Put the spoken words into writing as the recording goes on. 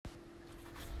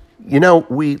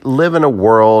We live in a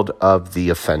world of the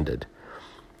offended.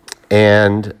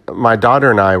 And my daughter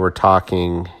and I were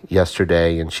talking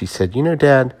yesterday, and she said,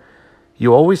 Dad,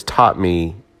 you always taught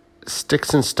me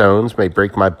sticks and stones may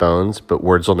break my bones, but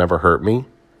words will never hurt me.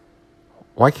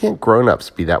 Why can't grown-ups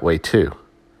be that way too?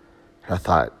 And I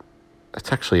thought,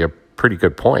 that's actually a pretty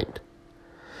good point.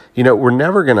 We're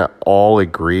never going to all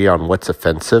agree on what's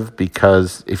offensive,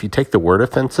 because if you take the word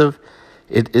offensive,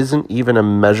 it isn't even a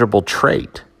measurable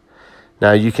trait.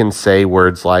 Now, you can say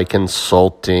words like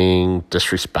insulting,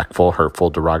 disrespectful, hurtful,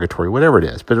 derogatory, whatever it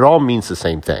is, but it all means the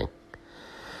same thing.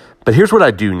 But here's what I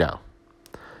do know.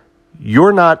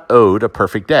 You're not owed a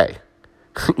perfect day.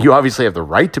 You obviously have the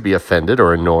right to be offended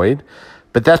or annoyed,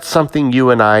 but that's something you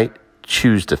and I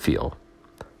choose to feel.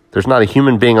 There's not a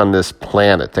human being on this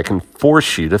planet that can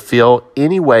force you to feel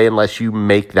any way unless you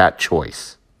make that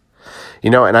choice.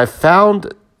 And I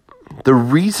found the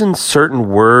reason certain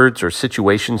words or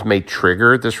situations may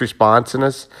trigger this response in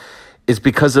us is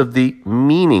because of the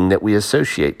meaning that we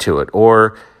associate to it,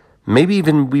 or maybe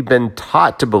even we've been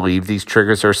taught to believe these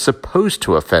triggers are supposed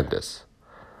to offend us.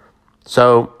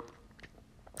 So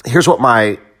here's what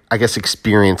my,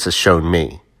 experience has shown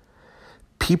me.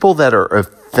 People that are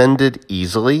offended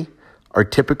easily are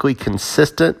typically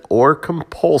consistent or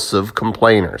compulsive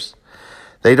complainers.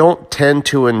 They don't tend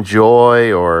to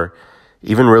enjoy or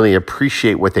even really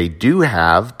appreciate what they do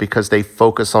have because they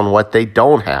focus on what they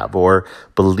don't have or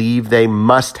believe they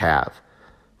must have.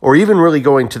 Or even really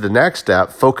going to the next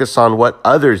step, focus on what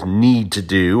others need to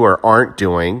do or aren't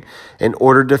doing in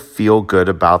order to feel good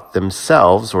about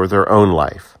themselves or their own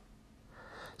life.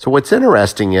 So what's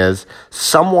interesting is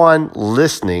someone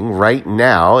listening right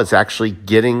now is actually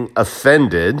getting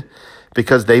offended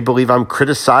because they believe I'm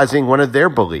criticizing one of their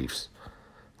beliefs,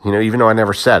 even though I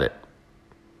never said it.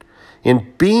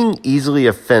 And being easily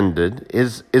offended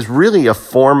is really a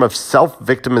form of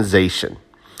self-victimization.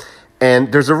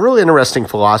 And there's a really interesting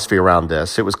philosophy around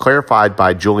this. It was clarified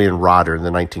by Julian Rotter in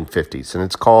the 1950s, and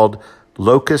it's called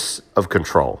locus of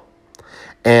control.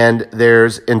 And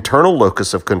there's internal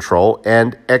locus of control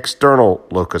and external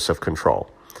locus of control.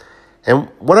 And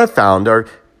what I've found are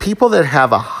people that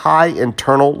have a high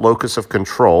internal locus of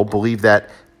control believe that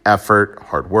effort,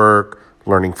 hard work,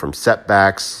 learning from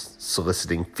setbacks,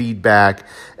 soliciting feedback,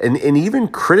 and even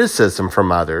criticism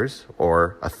from others,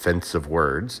 or offensive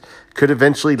words, could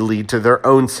eventually lead to their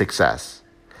own success.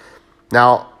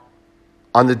 Now,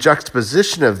 on the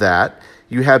juxtaposition of that,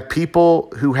 you have people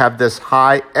who have this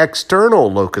high external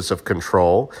locus of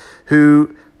control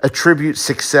who attribute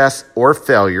success or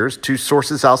failures to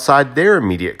sources outside their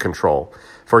immediate control.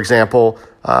 For example,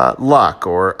 luck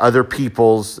or other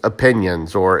people's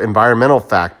opinions or environmental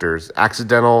factors,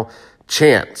 accidental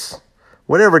chance,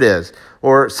 whatever it is,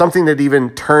 or something that even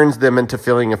turns them into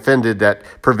feeling offended that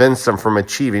prevents them from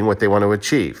achieving what they want to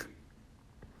achieve.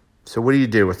 So what do you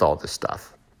do with all this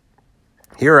stuff?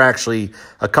 Here are actually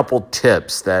a couple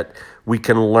tips that we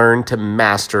can learn to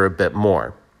master a bit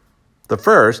more. The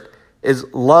first is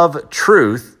love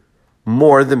truth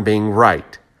more than being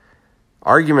right.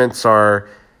 Arguments are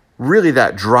really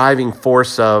that driving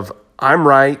force of, I'm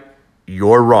right,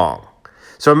 you're wrong.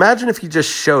 So imagine if you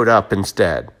just showed up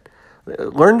instead.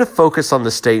 Learn to focus on the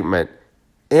statement,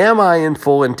 am I in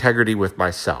full integrity with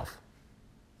myself?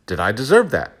 Did I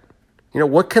deserve that?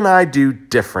 What can I do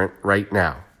different right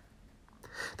now?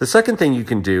 The second thing you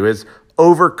can do is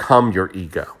overcome your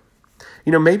ego.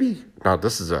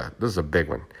 This is a big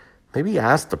one. Maybe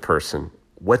ask the person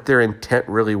what their intent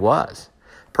really was.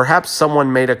 Perhaps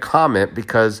someone made a comment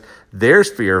because their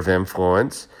sphere of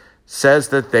influence says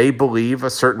that they believe a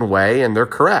certain way and they're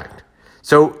correct.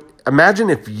 So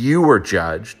imagine if you were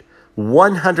judged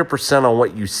 100% on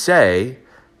what you say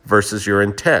versus your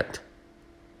intent.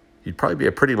 You'd probably be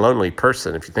a pretty lonely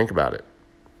person if you think about it.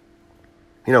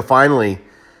 Finally,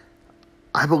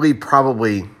 I believe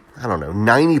probably,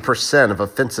 90% of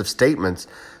offensive statements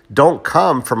don't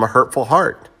come from a hurtful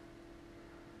heart.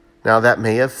 Now, that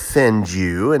may offend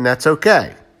you, and that's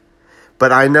okay.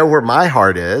 But I know where my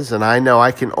heart is, and I know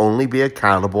I can only be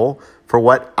accountable for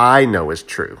what I know is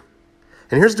true.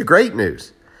 And here's the great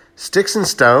news. Sticks and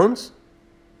stones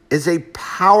is a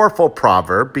powerful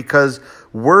proverb because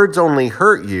words only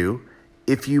hurt you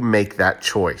if you make that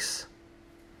choice.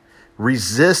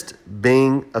 Resist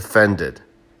being offended.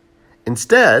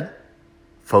 Instead,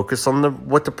 focus on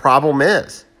what the problem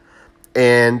is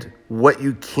and what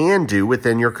you can do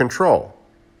within your control.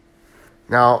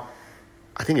 Now,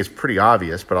 I think it's pretty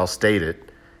obvious, but I'll state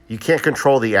it. You can't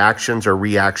control the actions or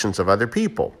reactions of other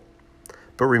people.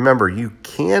 But remember, you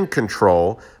can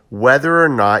control whether or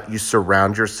not you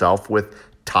surround yourself with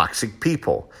toxic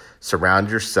people. Surround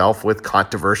yourself with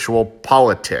controversial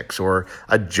politics or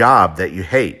a job that you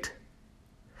hate.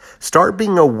 Start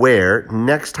being aware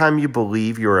next time you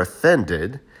believe you're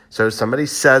offended. So somebody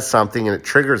says something and it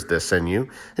triggers this in you,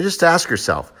 and just ask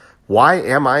yourself, why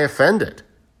am I offended?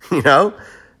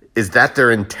 Is that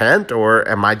their intent, or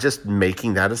am I just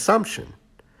making that assumption?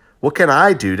 What can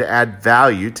I do to add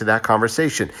value to that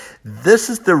conversation? This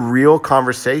is the real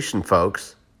conversation,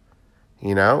 folks.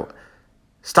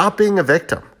 Stop being a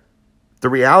victim. The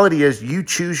reality is you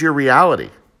choose your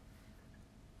reality.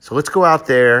 So let's go out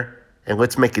there and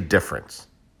let's make a difference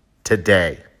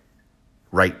today,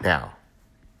 right now.